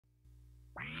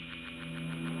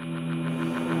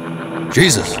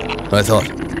Jesus, I thought.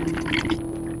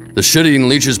 The shit-eating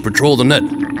leeches patrol the net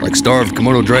like starved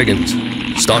Komodo dragons,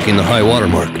 stalking the high water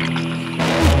mark.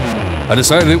 I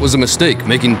decided it was a mistake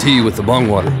making tea with the bong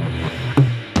water.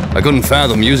 I couldn't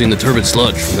fathom using the turbid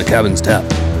sludge from the cabin's tap,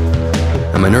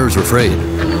 and my nerves were frayed,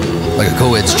 like a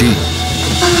co-ed's G.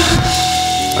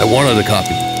 I wanted a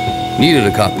copy, needed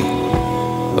a copy,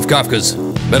 of Kafka's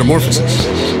Metamorphosis.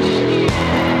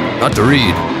 Not to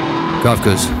read.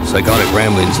 Kafka's psychotic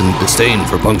ramblings and disdain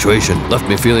for punctuation left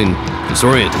me feeling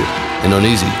disoriented and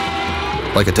uneasy,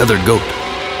 like a tethered goat.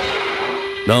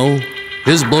 No,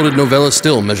 his bloated novella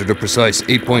still measured a precise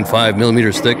 8.5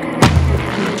 millimeters thick,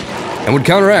 and would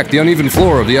counteract the uneven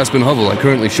floor of the aspen hovel I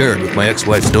currently shared with my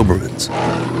ex-wife's Dobermans.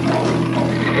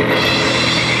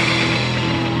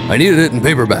 I needed it in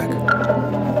paperback.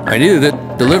 I needed it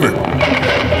delivered.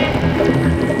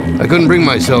 I couldn't bring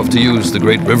myself to use the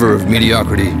great river of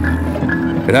mediocrity.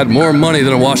 It had more money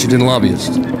than a Washington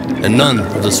lobbyist, and none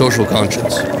of the social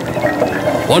conscience.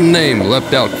 One name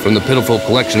leapt out from the pitiful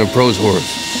collection of prose horrors.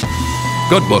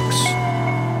 Good books.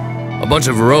 A bunch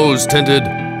of rose-tinted,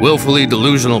 willfully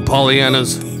delusional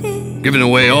Pollyannas, giving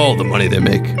away all the money they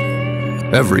make.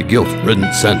 Every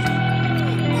guilt-ridden cent.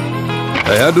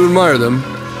 I had to admire them,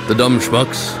 the dumb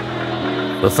schmucks.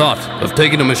 The thought of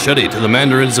taking a machete to the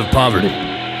mandarins of poverty,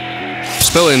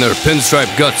 spilling their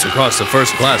pinstripe guts across the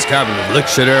first-class cabin of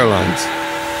Lickshit Airlines,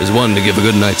 is one to give a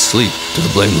good night's sleep to the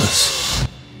blameless.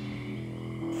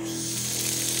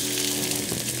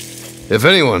 If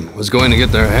anyone was going to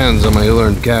get their hands on my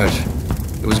ill-earned cash,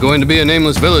 it was going to be a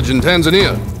nameless village in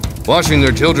Tanzania, washing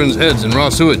their children's heads in raw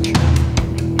sewage.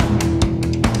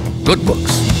 Good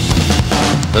books.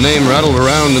 The name rattled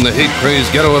around in the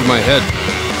hate-crazed ghetto of my head,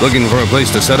 looking for a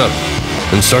place to set up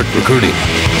and start recruiting.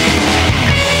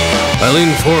 I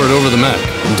leaned forward over the Mac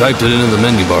and typed it into the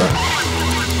menu bar.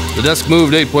 The desk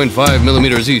moved 8.5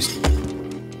 millimeters east,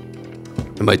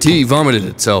 and my tea vomited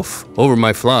itself over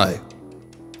my fly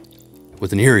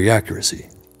with an eerie accuracy.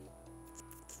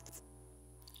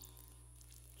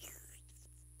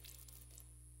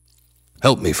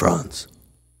 Help me, Franz.